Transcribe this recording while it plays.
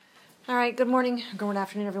All right, good morning, good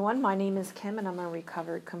afternoon, everyone. My name is Kim, and I'm a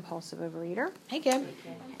recovered compulsive overeater. Hey, Kim.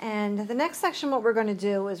 And the next section, what we're going to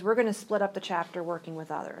do is we're going to split up the chapter working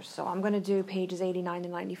with others. So I'm going to do pages 89 to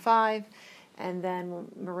 95, and then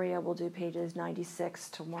Maria will do pages 96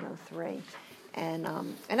 to 103. And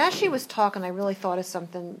as she was talking, I really thought of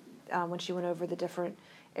something when she went over the different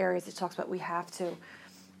areas. It talks about we have to.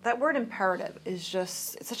 That word imperative is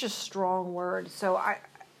just, it's such a strong word. So I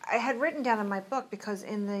had written down in my book, because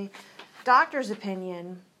in the doctor's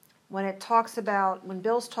opinion, when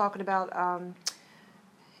Bill's talking about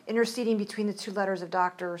interceding between the two letters of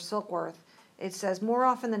Dr. Silkworth, it says, more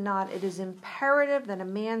often than not, it is imperative that a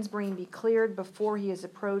man's brain be cleared before he is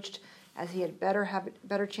approached, as he had have a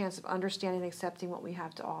better chance of understanding and accepting what we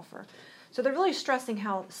have to offer. So they're really stressing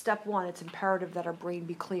how, step one, it's imperative that our brain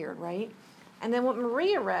be cleared, right? And then what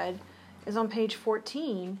Maria read is on page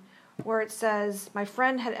 14, where it says, my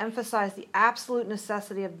friend had emphasized the absolute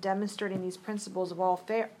necessity of demonstrating these principles of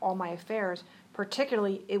all my affairs.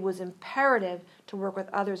 Particularly, it was imperative to work with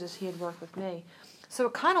others as he had worked with me. So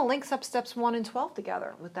it kind of links up steps 1 and 12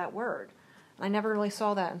 together with that word. And I never really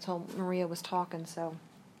saw that until Maria was talking, so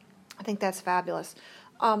I think that's fabulous.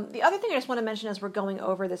 The other thing I just want to mention as we're going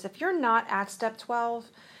over this, if you're not at step 12,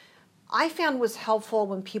 I found was helpful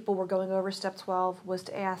when people were going over step 12 was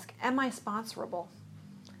to ask, am I sponsorable?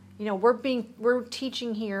 You know, we're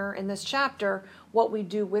teaching here in this chapter what we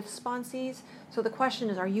do with sponsees. So the question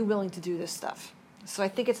is, are you willing to do this stuff? So I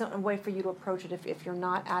think it's a way for you to approach it if you're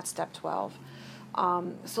not at step 12.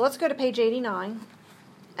 So let's go to page 89.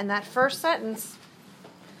 And that first sentence,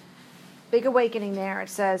 big awakening there. It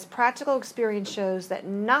says, practical experience shows that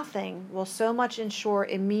nothing will so much ensure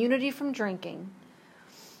immunity from drinking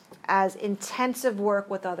as intensive work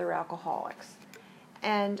with other alcoholics.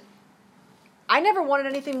 And I never wanted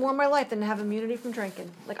anything more in my life than to have immunity from drinking.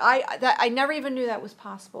 Like I never even knew that was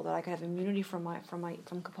possible, that I could have immunity from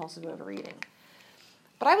compulsive overeating.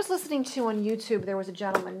 But I was listening to on YouTube, there was a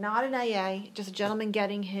gentleman, not an AA, just a gentleman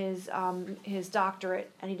getting his doctorate,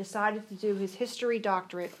 and he decided to do his history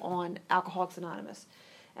doctorate on Alcoholics Anonymous.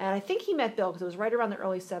 And I think he met Bill because it was right around the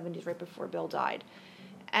early 70s, right before Bill died.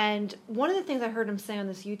 And one of the things I heard him say on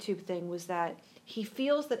this YouTube thing was that he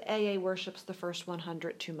feels that AA worships the first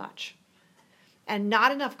 100 too much. And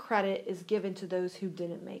not enough credit is given to those who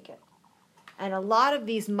didn't make it. And a lot of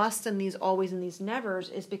these musts and these always and these nevers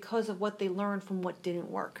is because of what they learned from what didn't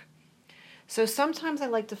work. So sometimes I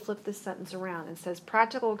like to flip this sentence around and says,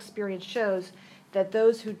 practical experience shows that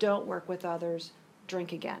those who don't work with others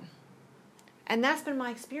drink again. And that's been my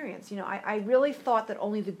experience. You know, I really thought that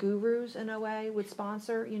only the gurus in OA would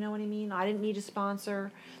sponsor, you know what I mean? I didn't need a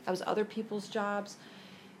sponsor. That was other people's jobs.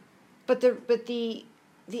 But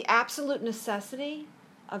the absolute necessity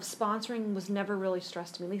of sponsoring was never really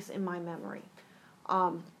stressed to me, at least in my memory.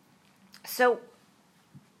 So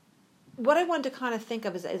what I wanted to kind of think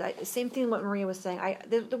of is same thing what Maria was saying.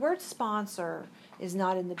 The word sponsor is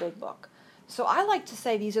not in the big book. So I like to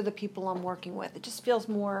say these are the people I'm working with. It just feels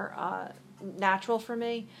more natural for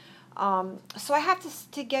me. So I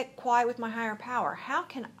have to get quiet with my higher power. How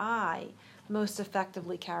can I most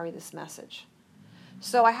effectively carry this message?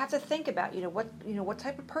 So I have to think about, what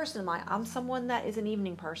type of person am I? I'm someone that is an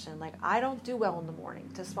evening person. Like, I don't do well in the morning.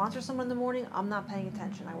 To sponsor someone in the morning, I'm not paying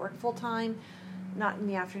attention. I work full time, not in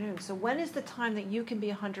the afternoon. So when is the time that you can be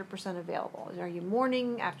 100% available? Are you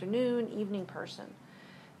morning, afternoon, evening person?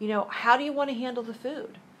 How do you want to handle the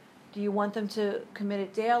food? Do you want them to commit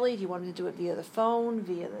it daily? Do you want them to do it via the phone,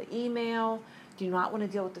 via the email? Do you not want to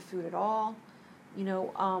deal with the food at all?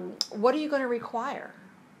 What are you going to require?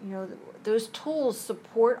 Those tools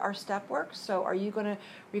support our step work. So are you going to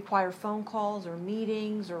require phone calls or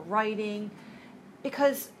meetings or writing?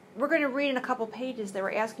 Because we're going to read in a couple pages they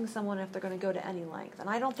were asking someone if they're going to go to any length. And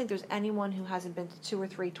I don't think there's anyone who hasn't been to 2 or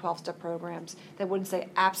 3 12-step programs that wouldn't say,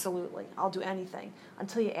 absolutely, I'll do anything,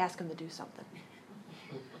 until you ask them to do something.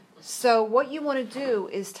 So what you want to do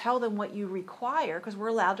is tell them what you require, because we're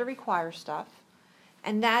allowed to require stuff,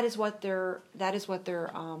 and that is what they're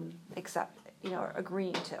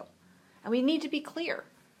agreeing to. And we need to be clear.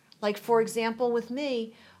 Like, for example, with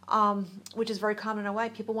me, which is very common in a way,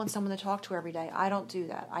 people want someone to talk to every day. I don't do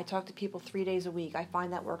that. I talk to people 3 days a week. I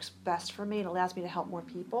find that works best for me and allows me to help more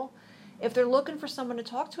people. If they're looking for someone to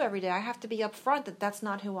talk to every day, I have to be upfront that that's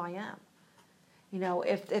not who I am.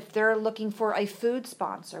 If they're looking for a food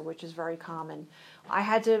sponsor, which is very common, I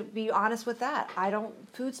had to be honest with that. I don't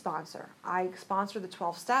food sponsor. I sponsor the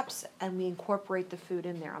 12 steps, and we incorporate the food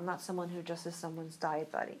in there. I'm not someone who just is someone's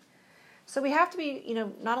diet buddy. So we have to be,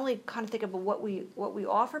 not only kind of think about what we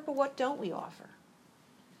offer, but what don't we offer.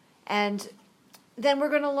 And then we're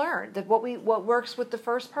going to learn that what works with the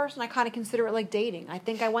first person, I kind of consider it like dating. I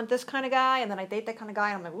think I want this kind of guy, and then I date that kind of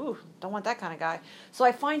guy, and I'm like, ooh, don't want that kind of guy. So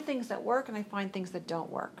I find things that work, and I find things that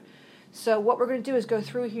don't work. So what we're going to do is go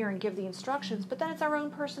through here and give the instructions, but then it's our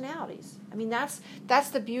own personalities. I mean, that's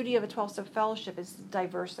the beauty of a 12-step fellowship is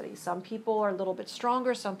diversity. Some people are a little bit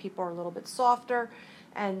stronger, some people are a little bit softer,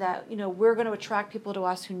 and that we're going to attract people to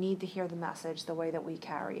us who need to hear the message the way that we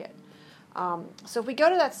carry it. So if we go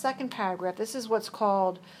to that second paragraph, this is what's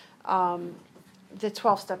called the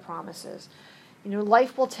 12-step promises.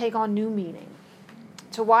 Life will take on new meaning.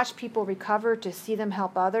 To watch people recover, to see them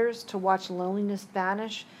help others, to watch loneliness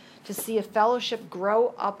vanish, to see a fellowship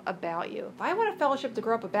grow up about you. If I want a fellowship to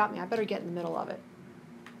grow up about me, I better get in the middle of it.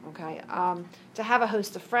 Okay. To have a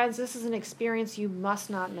host of friends, this is an experience you must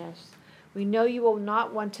not miss. We know you will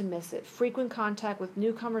not want to miss it. Frequent contact with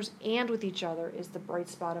newcomers and with each other is the bright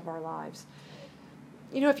spot of our lives.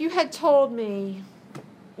 If you had told me,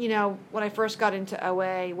 when I first got into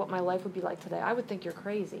OA, what my life would be like today, I would think you're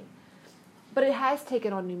crazy. But it has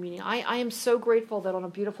taken on new meaning. I am so grateful that on a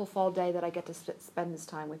beautiful fall day that I get to spend this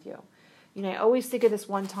time with you. I always think of this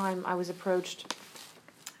one time I was approached,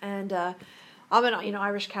 and I'm an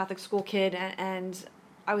Irish Catholic school kid, and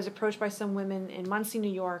I was approached by some women in Muncie,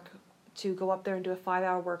 New York, to go up there and do a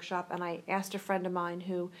 5-hour workshop. And I asked a friend of mine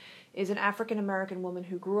who is an African American woman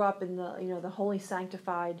who grew up in the holy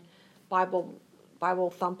sanctified Bible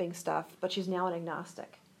thumping stuff, but she's now an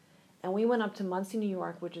agnostic. And we went up to Muncie, New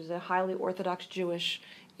York, which is a highly Orthodox Jewish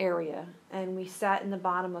area, and we sat in the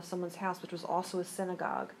bottom of someone's house, which was also a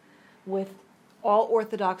synagogue, with all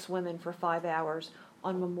Orthodox women for 5 hours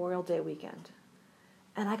on Memorial Day weekend.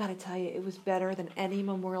 And I got to tell you, it was better than any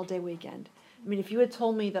Memorial Day weekend. I mean, if you had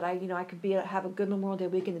told me that I could have a good Memorial Day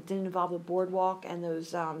weekend that didn't involve the boardwalk and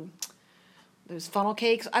those funnel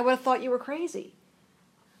cakes, I would have thought you were crazy.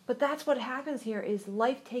 But that's what happens here is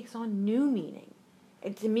life takes on new meaning.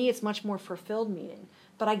 And to me, it's much more fulfilled meaning.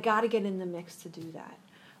 But I got to get in the mix to do that.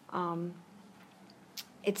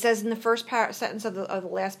 It says in the first sentence of the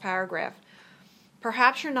last paragraph,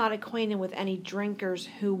 perhaps you're not acquainted with any drinkers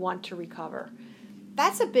who want to recover.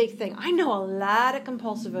 That's a big thing. I know a lot of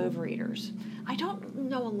compulsive overeaters. I don't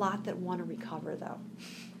know a lot that want to recover, though.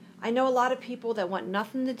 I know a lot of people that want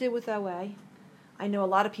nothing to do with OA. I know a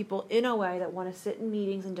lot of people in OA that want to sit in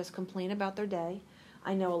meetings and just complain about their day.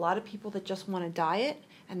 I know a lot of people that just want to diet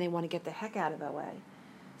and they want to get the heck out of OA.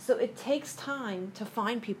 So it takes time to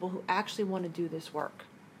find people who actually want to do this work.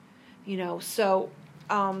 So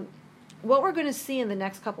what we're going to see in the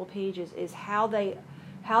next couple pages is how they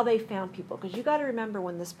found people. Because you got to remember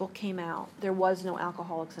when this book came out, there was no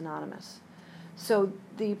Alcoholics Anonymous. So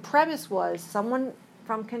the premise was someone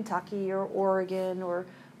from Kentucky or Oregon or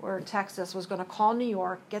Texas was going to call New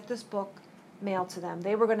York, get this book mailed to them.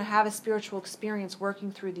 They were going to have a spiritual experience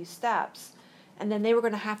working through these steps, and then they were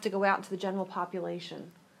going to have to go out into the general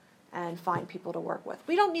population and find people to work with.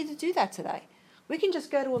 We don't need to do that today. We can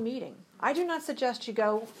just go to a meeting. I do not suggest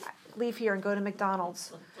you leave here and go to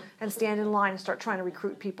McDonald's and stand in line and start trying to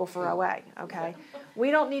recruit people for OA, okay?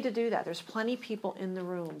 We don't need to do that. There's plenty of people in the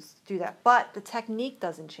rooms to do that. But the technique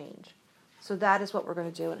doesn't change. So that is what we're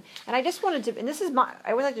going to do. And I just wanted to, and this is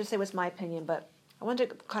I would like to say what's my opinion, but I wanted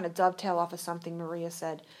to kind of dovetail off of something Maria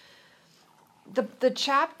said. The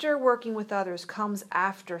chapter working with others comes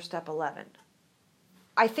after step 11.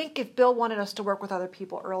 I think if Bill wanted us to work with other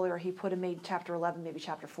people earlier, he would have made chapter 11 maybe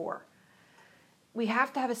chapter 4. We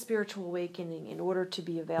have to have a spiritual awakening in order to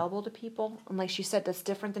be available to people. And like she said, that's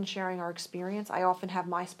different than sharing our experience. I often have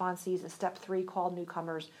my sponsees in step 3 call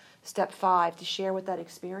newcomers, step 5 to share what that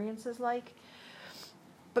experience is like.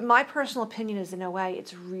 But my personal opinion is in OA,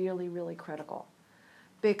 it's really, really critical.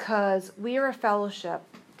 Because we are a fellowship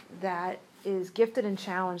that is gifted and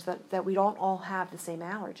challenged that we don't all have the same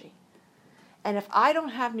allergy. And if I don't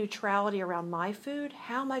have neutrality around my food,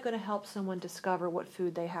 how am I going to help someone discover what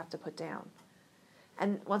food they have to put down?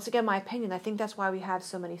 And once again, my opinion, I think that's why we have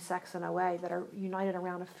so many sects in OA that are united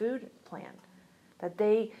around a food plan. That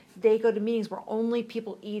they go to meetings where only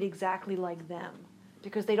people eat exactly like them.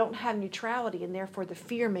 Because they don't have neutrality, and therefore the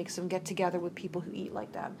fear makes them get together with people who eat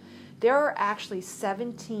like them. There are actually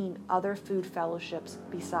 17 other food fellowships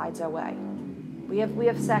besides OA. We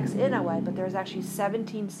have sects in OA, but there's actually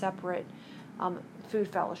 17 separate food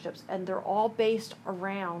fellowships, and they're all based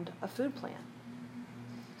around a food plan.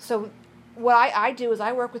 So what I do is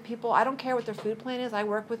I work with people, I don't care what their food plan is, I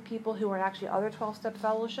work with people who are actually other 12-step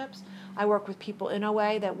fellowships. I work with people in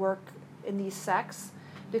OA that work in these sects,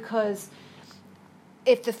 because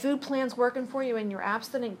if the food plan's working for you and you're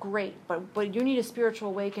abstinent, great, but you need a spiritual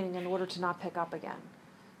awakening in order to not pick up again.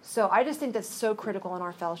 So I just think that's so critical in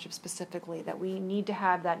our fellowship specifically, that we need to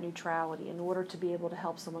have that neutrality in order to be able to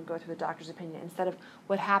help someone go through the doctor's opinion, instead of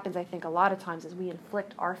what happens, I think, a lot of times is we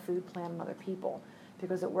inflict our food plan on other people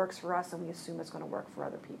because it works for us and we assume it's going to work for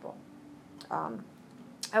other people.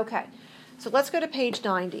 Okay, so let's go to page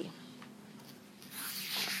 90.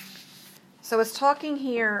 So it's talking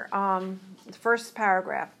here, the first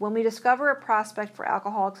paragraph. When we discover a prospect for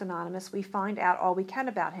Alcoholics Anonymous, we find out all we can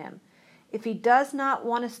about him. If he does not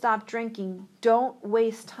want to stop drinking, don't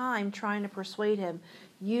waste time trying to persuade him.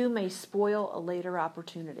 You may spoil a later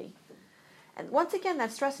opportunity. And once again,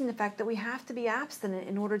 that's stressing the fact that we have to be abstinent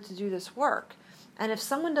in order to do this work. And if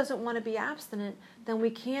someone doesn't want to be abstinent, then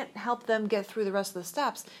we can't help them get through the rest of the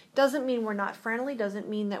steps. Doesn't mean we're not friendly, doesn't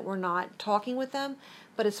mean that we're not talking with them,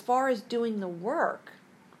 but as far as doing the work,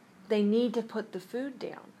 they need to put the food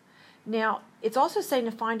down. Now, it's also saying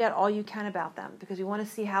to find out all you can about them, because we want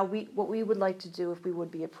to see what we would like to do if we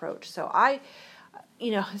would be approached. So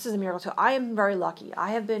this is a miracle too. I am very lucky.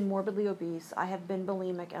 I have been morbidly obese, I have been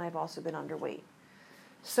bulimic, and I've also been underweight.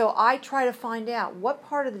 So I try to find out what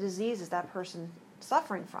part of the disease is that person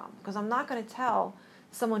suffering from, because I'm not going to tell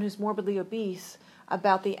someone who's morbidly obese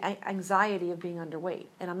about the anxiety of being underweight,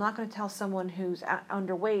 and I'm not going to tell someone who's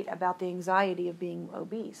underweight about the anxiety of being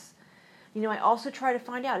obese. I also try to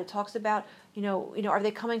find out. It talks about, are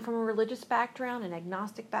they coming from a religious background, an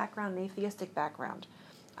agnostic background, an atheistic background?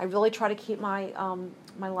 I really try to keep my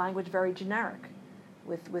my language very generic,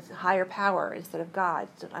 with higher power instead of God.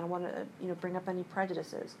 So I don't want to bring up any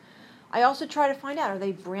prejudices. I also try to find out, are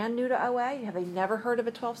they brand new to OA? Have they never heard of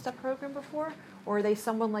a 12-step program before? Or are they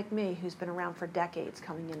someone like me who's been around for decades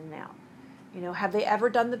coming in and out? Have they ever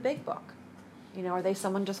done the Big Book? Are they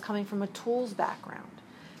someone just coming from a tools background?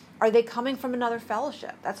 Are they coming from another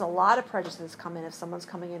fellowship? That's a lot of prejudices come in if someone's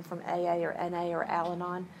coming in from AA or NA or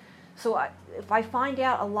Al-Anon. So if I find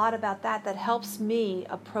out a lot about that, that helps me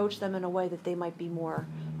approach them in a way that they might be more,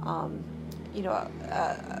 I'm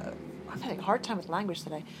having a hard time with language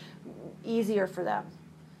today, easier for them.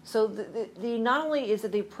 So the not only is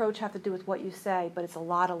that the approach have to do with what you say, but it's a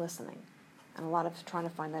lot of listening and a lot of trying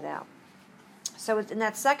to find that out. So in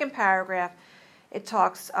that second paragraph, it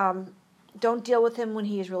talks... don't deal with him when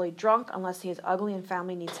he is really drunk unless he is ugly and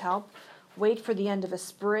family needs help. Wait for the end of a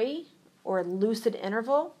spree or a lucid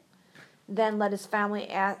interval. Then let his family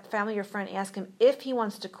or friend ask him if he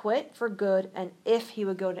wants to quit for good and if he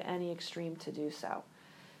would go to any extreme to do so.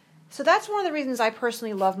 So that's one of the reasons I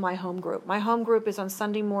personally love my home group. My home group is on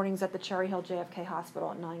Sunday mornings at the Cherry Hill JFK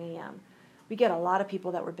Hospital at 9 a.m. We get a lot of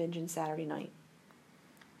people that were binging Saturday night.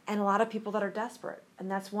 And a lot of people that are desperate. And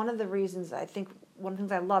that's one of the reasons, I think, one of the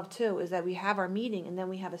things I love too, is that we have our meeting and then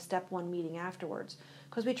we have a step one meeting afterwards.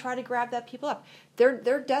 Because we try to grab that people up.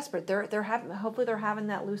 They're desperate. Hopefully they're having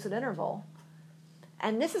that lucid interval.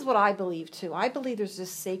 And this is what I believe too. I believe there's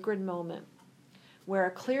this sacred moment where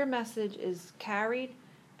a clear message is carried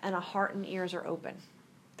and a heart and ears are open.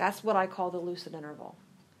 That's what I call the lucid interval.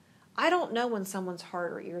 I don't know when someone's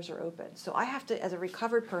heart or ears are open. So I have to, as a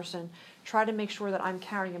recovered person, try to make sure that I'm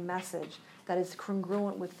carrying a message that is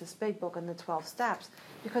congruent with this Big Book and the 12 steps.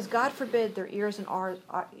 Because God forbid their ears and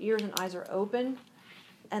eyes are open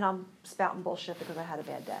and I'm spouting bullshit because I had a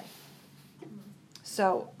bad day.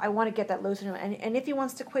 So I want to get that lucid interval. And if he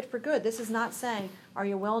wants to quit for good, this is not saying, are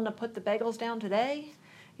you willing to put the bagels down today?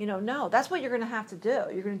 No. That's what you're going to have to do.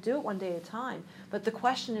 You're going to do it one day at a time. But the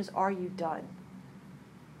question is, are you done?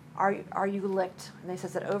 Are you licked? And they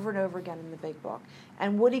says that over and over again in the Big Book.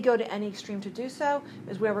 And would he go to any extreme to do so?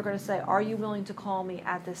 Is where we're going to say, are you willing to call me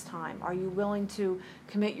at this time? Are you willing to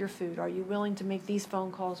commit your food? Are you willing to make these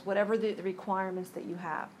phone calls? Whatever the requirements that you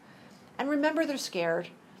have. And remember, they're scared.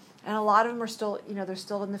 And a lot of them are still, they're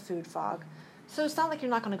still in the food fog. So it's not like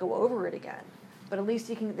you're not going to go over it again. But at least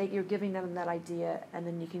you're giving them that idea, and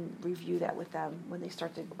then you can review that with them when they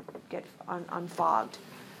start to get unfogged.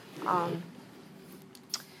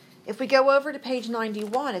 If we go over to page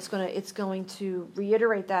 91, it's going to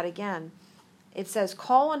reiterate that again. It says,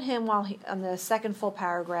 call on him on the second full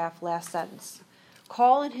paragraph, last sentence.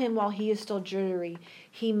 Call on him while he is still jittery.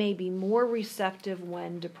 He may be more receptive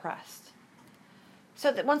when depressed.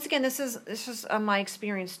 So once again, this is my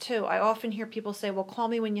experience too. I often hear people say, well, call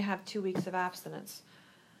me when you have 2 weeks of abstinence.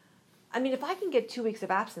 I mean, if I can get 2 weeks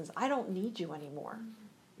of abstinence, I don't need you anymore.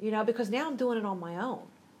 Because now I'm doing it on my own.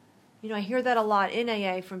 I hear that a lot in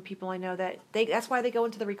AA from people I know that's why they go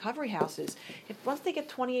into the recovery houses. If once they get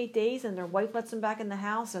 28 days and their wife lets them back in the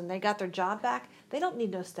house and they got their job back, they don't need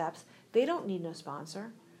no steps. They don't need no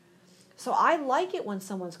sponsor. So I like it when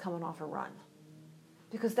someone's coming off a run,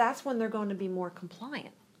 because that's when they're going to be more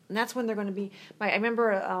compliant. And that's when they're going to be, I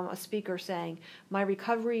remember a speaker saying, my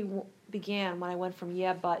recovery began when I went from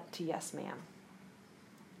yeah, but to yes, ma'am.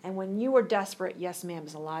 And when you are desperate, yes, ma'am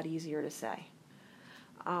is a lot easier to say.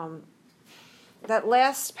 That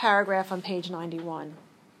last paragraph on page 91.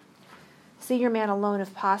 See your man alone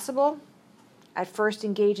if possible. At first,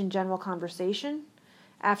 engage in general conversation.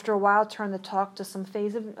 After a while, turn the talk to some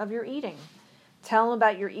phase of your eating. Tell him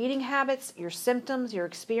about your eating habits, your symptoms, your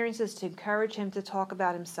experiences to encourage him to talk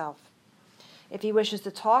about himself. If he wishes to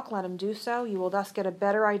talk, let him do so. You will thus get a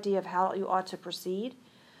better idea of how you ought to proceed.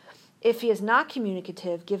 If he is not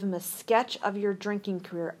communicative, give him a sketch of your drinking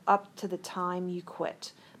career up to the time you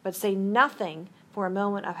quit, but say nothing for a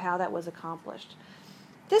moment of how that was accomplished.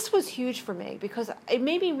 This was huge for me because it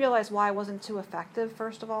made me realize why I wasn't too effective,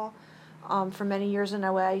 first of all, for many years in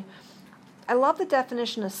OA. I love the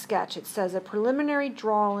definition of sketch. It says a preliminary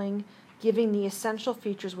drawing giving the essential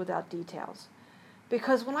features without details.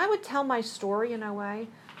 Because when I would tell my story in OA,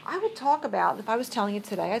 I would talk about, if I was telling it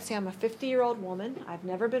today, I'd say I'm a 50-year-old woman. I've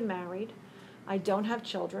never been married. I don't have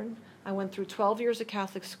children. I went through 12 years of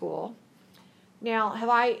Catholic school. Now, have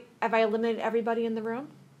I eliminated everybody in the room?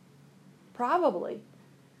 Probably.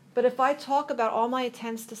 But if I talk about all my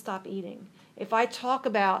attempts to stop eating, if I talk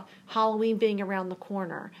about Halloween being around the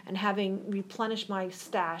corner and having replenished my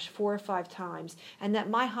stash 4 or 5 times, and that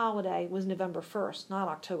my holiday was November 1st, not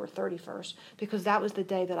October 31st, because that was the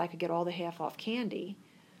day that I could get all the half-off candy,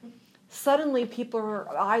 suddenly people's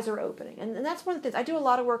eyes are opening. And that's one of the things. I do a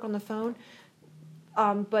lot of work on the phone,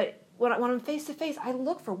 but when I'm face-to-face, I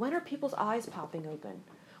look for when are people's eyes popping open?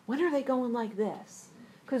 When are they going like this?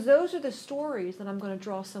 Because those are the stories that I'm going to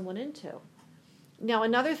draw someone into. Now,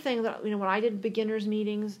 another thing that, when I did beginners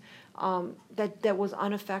meetings that was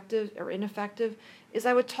ineffective is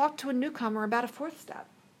I would talk to a newcomer about a 4th step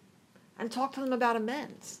and talk to them about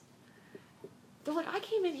amends. They're like, I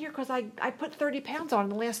came in here because I put 30 pounds on in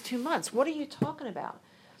the last 2 months. What are you talking about?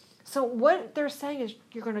 So what they're saying is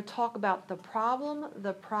you're going to talk about the problem,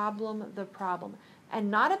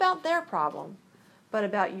 and not about their problem, but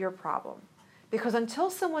about your problem. Because until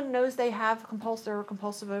someone knows they have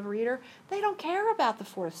compulsive overeater, they don't care about the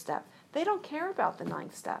 4th step. They don't care about the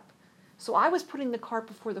 9th step. So I was putting the cart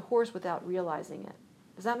before the horse without realizing it.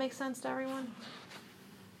 Does that make sense to everyone?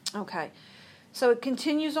 Okay. So it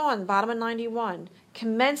continues on, bottom of 91.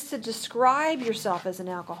 Commence to describe yourself as an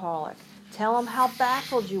alcoholic. Tell them how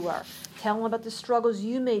baffled you were. Tell them about the struggles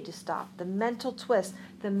you made to stop, the mental twists,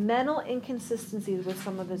 the mental inconsistencies with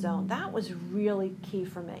some of his own. That was really key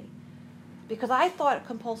for me. Because I thought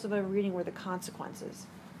compulsive overeating were the consequences.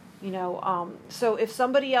 So if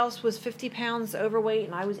somebody else was 50 pounds overweight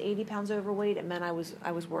and I was 80 pounds overweight, it meant I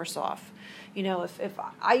was worse off. If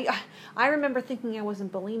I remember thinking I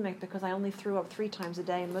wasn't bulimic because I only threw up 3 times a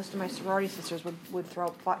day, and most of my sorority sisters would throw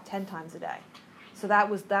up 10 times a day. So that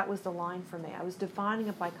was the line for me. I was defining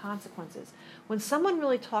it by consequences. When someone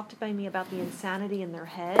really talked to me about the insanity in their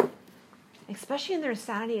head, especially in their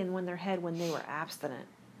insanity and when they were abstinent,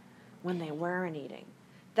 when they weren't eating,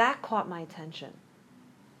 that caught my attention.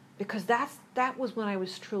 Because that was when I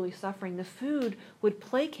was truly suffering. The food would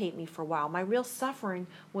placate me for a while. My real suffering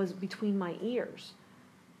was between my ears.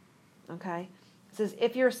 Okay? It says,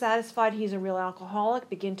 if you're satisfied he's a real alcoholic,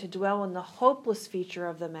 begin to dwell on the hopeless feature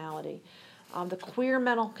of the malady. The queer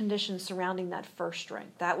mental conditions surrounding that first drink.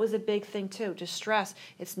 That was a big thing too, to stress.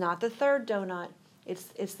 It's not the 3rd donut.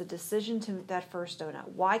 It's the decision to that first donut.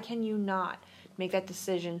 Why can you not make that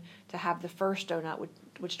decision to have the first donut,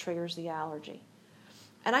 which triggers the allergy?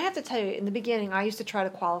 And I have to tell you, in the beginning, I used to try to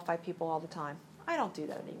qualify people all the time. I don't do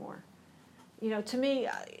that anymore. To me,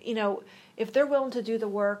 if they're willing to do the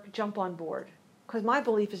work, jump on board. Because my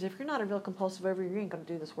belief is if you're not a real compulsive overeater, you ain't going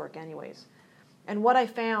to do this work anyways. And what I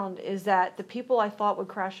found is that the people I thought would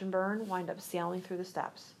crash and burn wind up sailing through the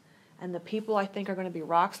steps. And the people I think are going to be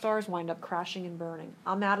rock stars wind up crashing and burning.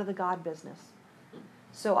 I'm out of the God business.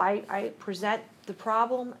 So I present the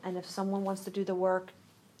problem, and if someone wants to do the work,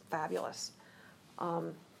 fabulous.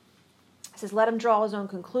 It says, let him draw his own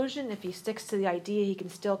conclusion. If he sticks to the idea he can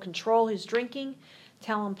still control his drinking,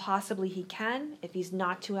 tell him possibly he can, if he's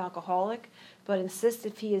not too alcoholic, but insist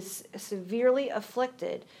if he is severely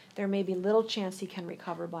afflicted, there may be little chance he can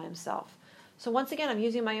recover by himself. So once again, I'm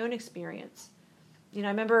using my own experience. I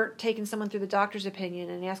remember taking someone through the doctor's opinion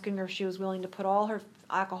and asking her if she was willing to put all her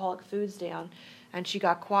alcoholic foods down, and she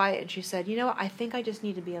got quiet and she said, I think I just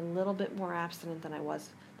need to be a little bit more abstinent than I was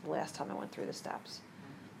the last time I went through the steps.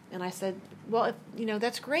 And I said, well,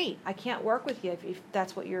 that's great. I can't work with you if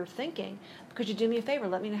that's what you're thinking. Could you do me a favor?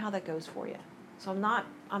 Let me know how that goes for you. So I'm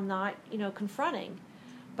not confronting,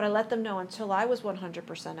 but But I let them know until I was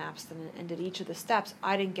 100% abstinent and did each of the steps,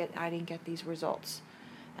 I didn't get these results.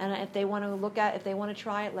 And if they want to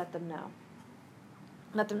try it, let them know.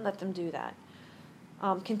 Let them do that.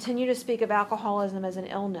 Continue to speak of alcoholism as an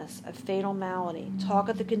illness, a fatal malady. Talk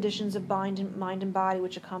of the conditions of mind and body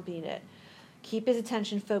which accompanied it. Keep his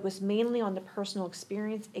attention focused mainly on the personal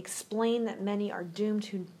experience. Explain that many are doomed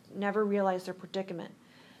to never realize their predicament.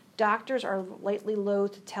 Doctors are lately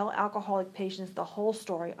loath to tell alcoholic patients the whole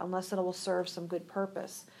story unless it will serve some good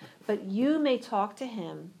purpose. But you may talk to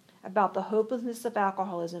him about the hopelessness of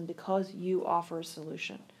alcoholism because you offer a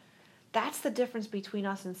solution. That's the difference between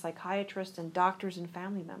us and psychiatrists and doctors and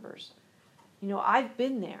family members. I've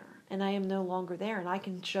been there and I am no longer there, and I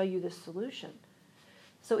can show you the solution.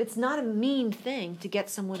 So it's not a mean thing to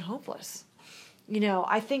get someone hopeless.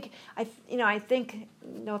 I think,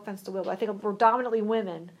 no offense to Will, but I think we're dominantly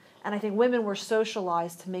women, and I think women were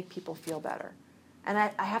socialized to make people feel better. And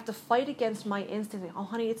I have to fight against my instinct. Oh,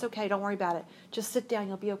 honey, it's okay. Don't worry about it. Just sit down.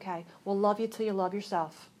 You'll be okay. We'll love you till you love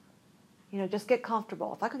yourself. Just get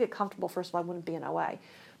comfortable. If I could get comfortable, first of all, I wouldn't be in OA.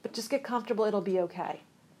 But just get comfortable. It'll be okay.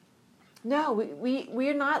 No,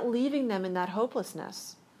 we're not leaving them in that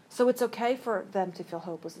hopelessness. So it's okay for them to feel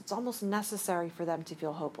hopeless. It's almost necessary for them to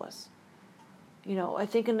feel hopeless. I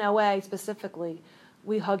think in OA specifically,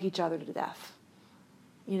 we hug each other to death.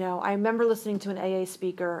 I remember listening to an AA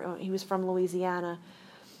speaker. He was from Louisiana,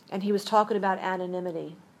 and he was talking about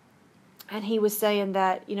anonymity. And he was saying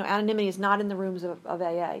that, anonymity is not in the rooms of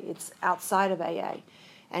AA. It's outside of AA.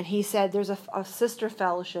 And he said there's a sister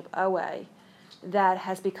fellowship, OA, that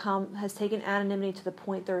has taken anonymity to the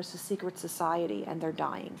point there is a secret society, and they're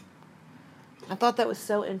dying. I thought that was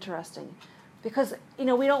so interesting. Because,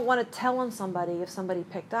 we don't want to tell on somebody if somebody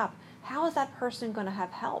picked up. How is that person going to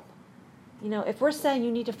have help? If we're saying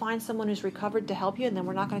you need to find someone who's recovered to help you, and then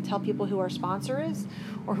we're not going to tell people who our sponsor is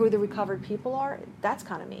or who the recovered people are, that's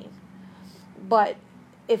kind of mean. But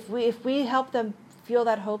if we help them feel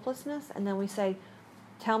that hopelessness, and then we say,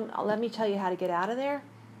 let me tell you how to get out of there,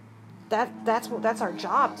 that's our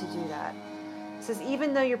job to do that. It says,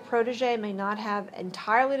 even though your protege may not have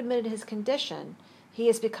entirely admitted his condition, he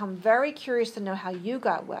has become very curious to know how you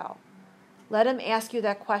got well. Let him ask you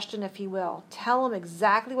that question if he will. Tell him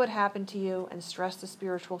exactly what happened to you and stress the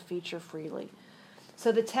spiritual feature freely.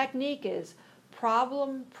 So the technique is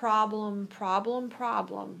problem, problem, problem,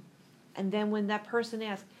 problem. And then when that person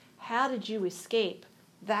asks, how did you escape?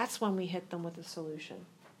 That's when we hit them with a solution.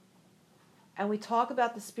 And we talk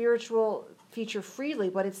about the spiritual feature freely,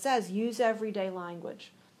 but it says use everyday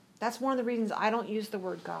language. That's one of the reasons I don't use the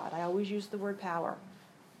word God. I always use the word power.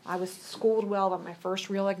 I was schooled well by my first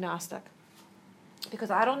real agnostic.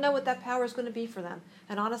 Because I don't know what that power is going to be for them.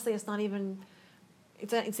 And honestly, it's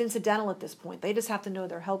incidental at this point. They just have to know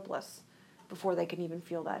they're helpless before they can even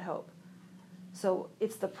feel that hope. So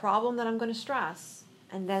it's the problem that I'm going to stress,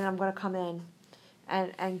 and then I'm going to come in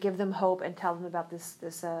and give them hope and tell them about this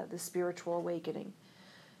spiritual awakening.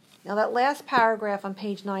 Now that last paragraph on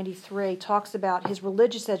page 93 talks about his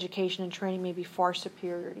religious education and training may be far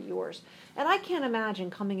superior to yours. And I can't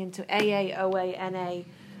imagine coming into AA, OA, NA,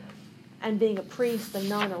 and being a priest, a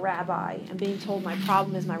nun, a rabbi, and being told my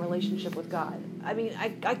problem is my relationship with God. I mean,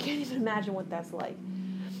 I can't even imagine what that's like.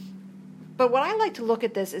 But what I like to look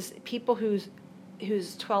at this is people whose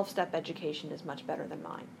 12-step education is much better than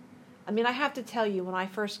mine. I mean, I have to tell you,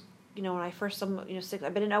 I've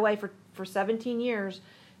been in OA for 17 years,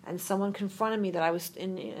 and someone confronted me that I was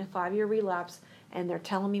in a 5-year relapse, and they're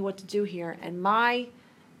telling me what to do here. And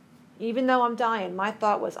even though I'm dying, my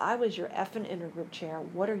thought was, I was your effing intergroup chair.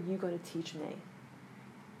 What are you going to teach me?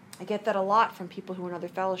 I get that a lot from people who are in other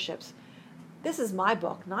fellowships. This is my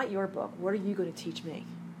book, not your book. What are you going to teach me?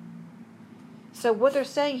 So what they're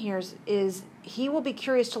saying here is he will be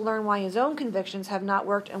curious to learn why his own convictions have not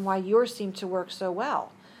worked and why yours seem to work so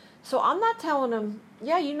well. So I'm not telling him,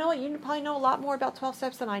 yeah, you know what, you probably know a lot more about 12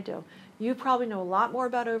 steps than I do. You probably know a lot more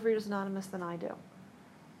about Overeaters Anonymous than I do.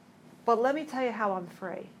 But let me tell you how I'm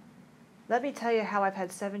free. Let me tell you how I've had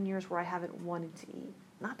 7 years where I haven't wanted to eat.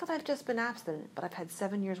 Not that I've just been abstinent, but I've had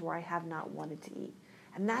 7 years where I have not wanted to eat.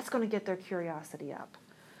 And that's going to get their curiosity up.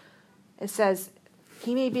 It says,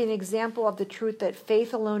 he may be an example of the truth that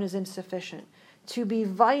faith alone is insufficient. To be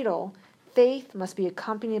vital, faith must be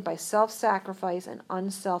accompanied by self-sacrifice and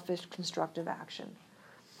unselfish constructive action.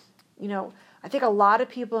 I think a lot of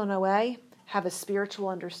people in OA have a spiritual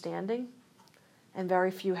understanding, and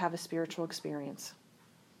very few have a spiritual experience.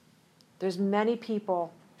 There's many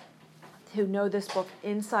people who know this book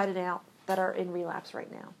inside and out that are in relapse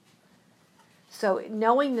right now. So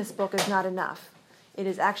knowing this book is not enough. It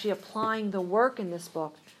is actually applying the work in this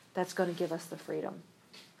book that's going to give us the freedom.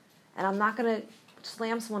 And I'm not going to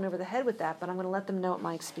slam someone over the head with that, but I'm going to let them know what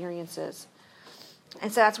my experience is.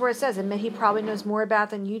 And so that's where it says, admit he probably knows more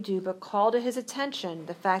about than you do, but call to his attention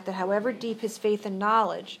the fact that however deep his faith and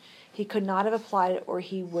knowledge, he could not have applied it or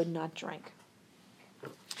he would not drink.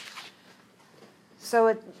 So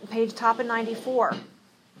at page top of 94,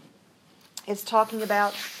 it's talking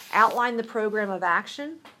about outline the program of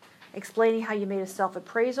action, explaining how you made a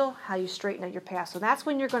self-appraisal, how you straighten out your past. So that's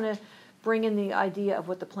when you're going to bring in the idea of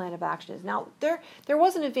what the plan of action is. Now, there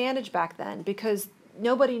was an advantage back then because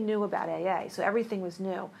nobody knew about AA, so everything was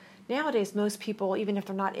new. Nowadays, most people, even if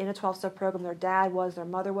they're not in a 12-step program, their dad was, their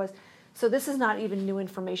mother was. So this is not even new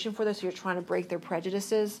information for them, so you're trying to break their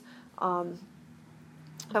prejudices.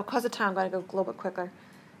 But because of time, I'm going to go a little bit quicker.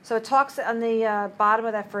 So it talks on the bottom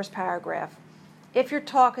of that first paragraph. If your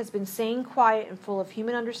talk has been sane, quiet, and full of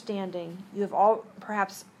human understanding, you have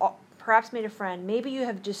perhaps made a friend. Maybe you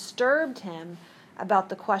have disturbed him about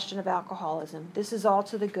the question of alcoholism. This is all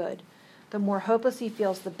to the good. The more hopeless he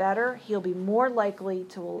feels, the better. He'll be more likely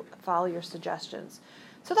to follow your suggestions.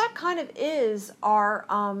 So that kind of is our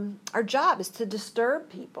job, is to disturb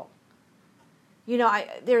people. You know,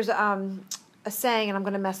 there's a saying, and I'm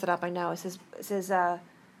going to mess it up, I know. It says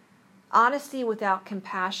honesty without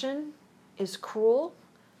compassion is cruel,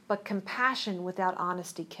 but compassion without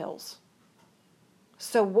honesty kills.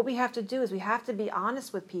 So what we have to do is we have to be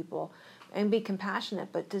honest with people and be compassionate,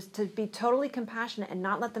 but to be totally compassionate and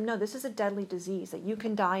not let them know this is a deadly disease, that you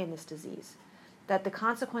can die in this disease, that the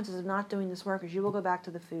consequences of not doing this work is you will go back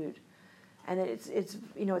to the food. And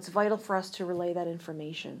it's vital for us to relay that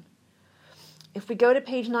information. If we go to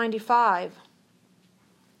page 95,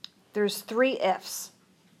 there's 3 ifs.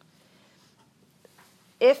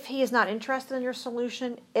 If he is not interested in your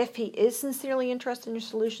solution, if he is sincerely interested in your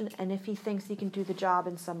solution, and if he thinks he can do the job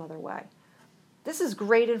in some other way. This is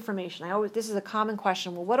great information. This is a common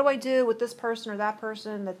question. Well, what do I do with this person or that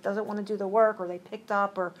person that doesn't want to do the work, or they picked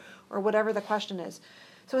up, or whatever the question is?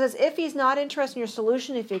 So it says, if he's not interested in your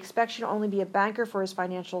solution, if he expects you to only be a banker for his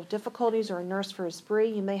financial difficulties or a nurse for his spree,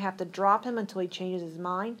 you may have to drop him until he changes his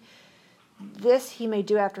mind. This he may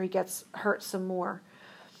do after he gets hurt some more.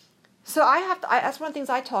 So that's one of the things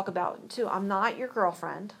I talk about too. I'm not your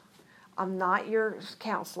girlfriend. I'm not your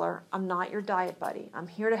counselor. I'm not your diet buddy. I'm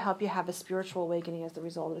here to help you have a spiritual awakening as the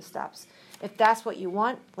result of the steps. If that's what you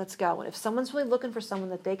want, let's go. And if someone's really looking for someone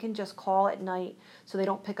that they can just call at night so they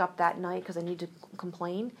don't pick up that night because they need to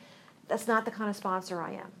complain, that's not the kind of sponsor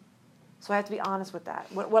I am. So I have to be honest with that.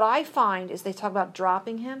 What I find is they talk about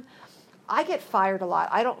dropping him. I get fired a lot.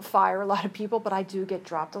 I don't fire a lot of people, but I do get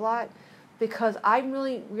dropped a lot because I'm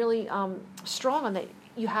really, really strong on that.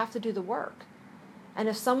 You have to do the work. And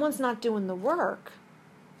if someone's not doing the work,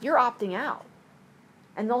 you're opting out.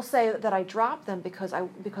 And they'll say that I dropped them because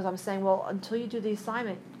I'm saying, well, until you do the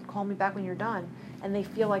assignment, call me back when you're done. And they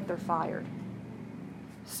feel like they're fired.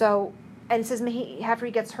 So, and it says after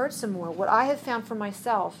he gets hurt some more, what I have found for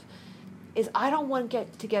myself is I don't want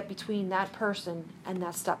to get between that person and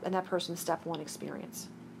that person's step 1 experience.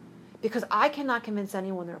 Because I cannot convince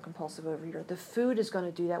anyone they're a compulsive overeater. The food is going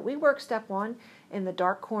to do that. We work step 1 in the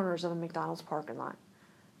dark corners of a McDonald's parking lot.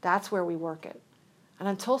 That's where we work it. And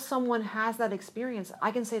until someone has that experience, I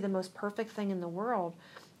can say the most perfect thing in the world,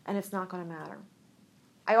 and it's not going to matter.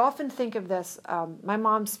 I often think of this. My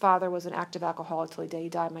mom's father was an active alcoholic till he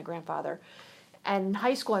died, my grandfather. And in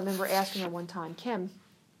high school, I remember asking her one time,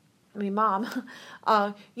 Mom,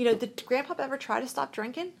 did Grandpa ever try to stop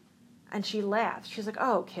drinking? And she laughed. She's like,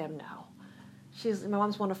 oh, Kim, no. My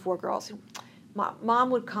mom's one of 4 girls. Mom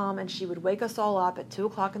would come and she would wake us all up at 2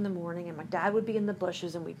 o'clock in the morning, and my dad would be in the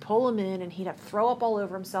bushes, and we'd pull him in, and he'd have throw up all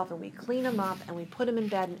over himself, and we'd clean him up, and we'd put him in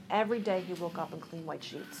bed, and every day he woke up in clean white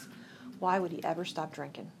sheets. Why would he ever stop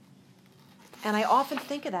drinking? And I often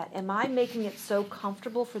think of that. Am I making it so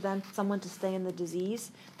comfortable for someone to stay in the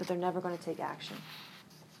disease that they're never going to take action?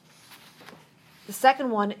 The second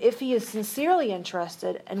one, if he is sincerely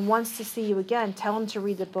interested and wants to see you again, tell him to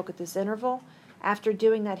read the book at this interval. After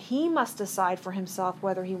doing that, he must decide for himself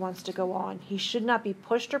whether he wants to go on. He should not be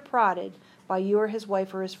pushed or prodded by you or his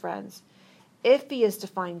wife or his friends. If he is to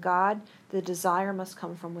find God, the desire must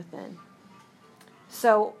come from within.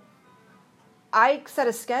 So I set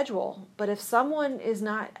a schedule, but if someone is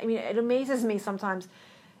not, it amazes me sometimes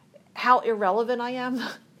how irrelevant I am.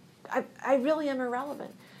 I really am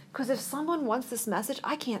irrelevant. Because if someone wants this message,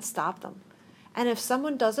 I can't stop them. And if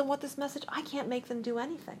someone doesn't want this message, I can't make them do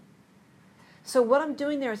anything. So what I'm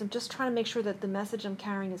doing there is I'm just trying to make sure that the message I'm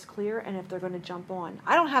carrying is clear, and if they're going to jump on.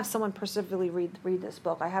 I don't have someone specifically read this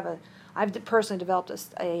book. I've personally developed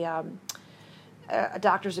a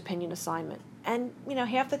doctor's opinion assignment. And,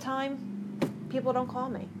 half the time, people don't call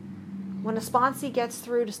me. When a sponsee gets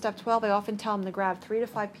through to step 12, I often tell them to grab 3 to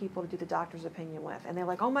 5 people to do the doctor's opinion with. And they're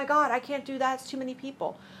like, oh my God, I can't do that. It's too many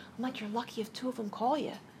people. I'm like, you're lucky if 2 of them call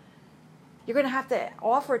you. You're going to have to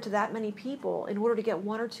offer it to that many people in order to get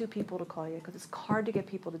 1 or 2 people to call you, because it's hard to get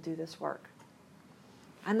people to do this work.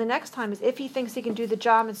 And the next time is if he thinks he can do the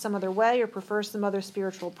job in some other way or prefers some other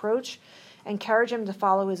spiritual approach, encourage him to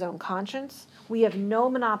follow his own conscience. We have no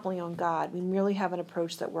monopoly on God. We merely have an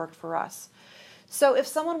approach that worked for us. So if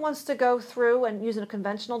someone wants to go through and use a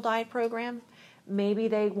conventional diet program, maybe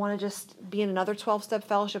they want to just be in another 12-step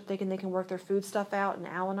fellowship thinking they can work their food stuff out in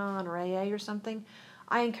Al-Anon or AA or something,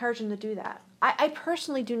 I encourage them to do that. I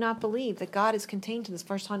personally do not believe that God is contained in this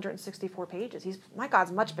first 164 pages. My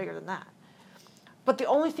God's much bigger than that. But the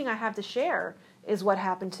only thing I have to share is what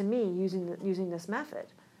happened to me using this method.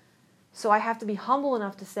 So I have to be humble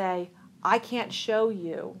enough to say, I can't show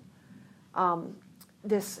you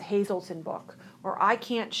this Hazelton book, or I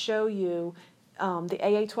can't show you the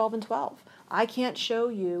AA 12 and 12. I can't show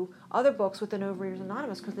you other books within Overeaters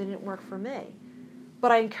Anonymous because they didn't work for me.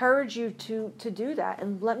 But I encourage you to do that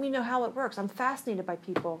and let me know how it works. I'm fascinated by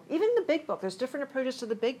people. Even the big book, there's different approaches to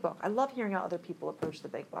the big book. I love hearing how other people approach the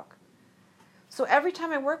big book. So every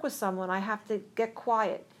time I work with someone, I have to get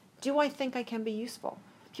quiet. Do I think I can be useful?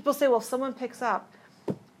 People say, well, if someone picks up,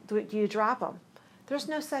 do you drop them? There's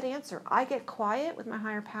no set answer. I get quiet with my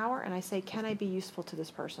higher power and I say, can I be useful to this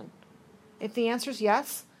person? If the answer is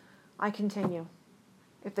yes, I continue.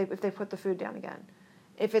 If they put the food down again.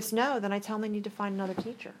 If it's no, then I tell them they need to find another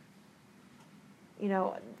teacher. You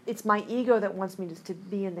know, it's my ego that wants me to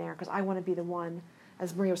be in there because I want to be the one,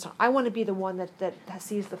 as Maria was talking, I want to be the one that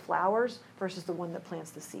sees the flowers versus the one that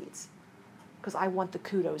plants the seeds. Because I want the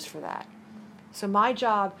kudos for that. So my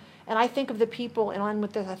job, and I think of the people, and on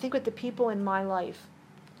with this, I think with the people in my life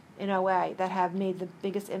in OA that have made the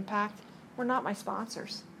biggest impact were not my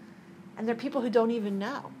sponsors. And they're people who don't even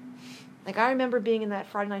know. Like I remember being in that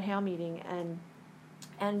Friday Night Hail meeting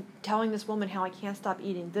and telling this woman how I can't stop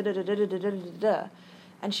eating, da-da-da-da-da-da-da-da-da.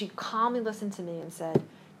 And she calmly listened to me and said,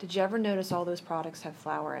 did you ever notice all those products have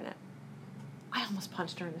flour in it? I almost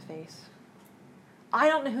punched her in the face. I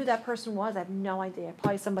don't know who that person was. I have no idea.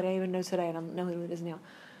 Probably somebody I even know today, and I don't know who it is now.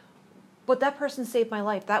 But that person saved my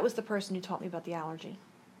life. That was the person who taught me about the allergy.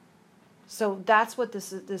 So that's what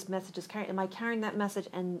this message is carrying. Am I carrying that message?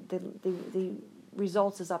 And the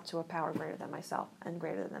results is up to a power greater than myself and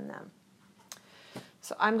greater than them.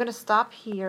 So I'm going to stop here.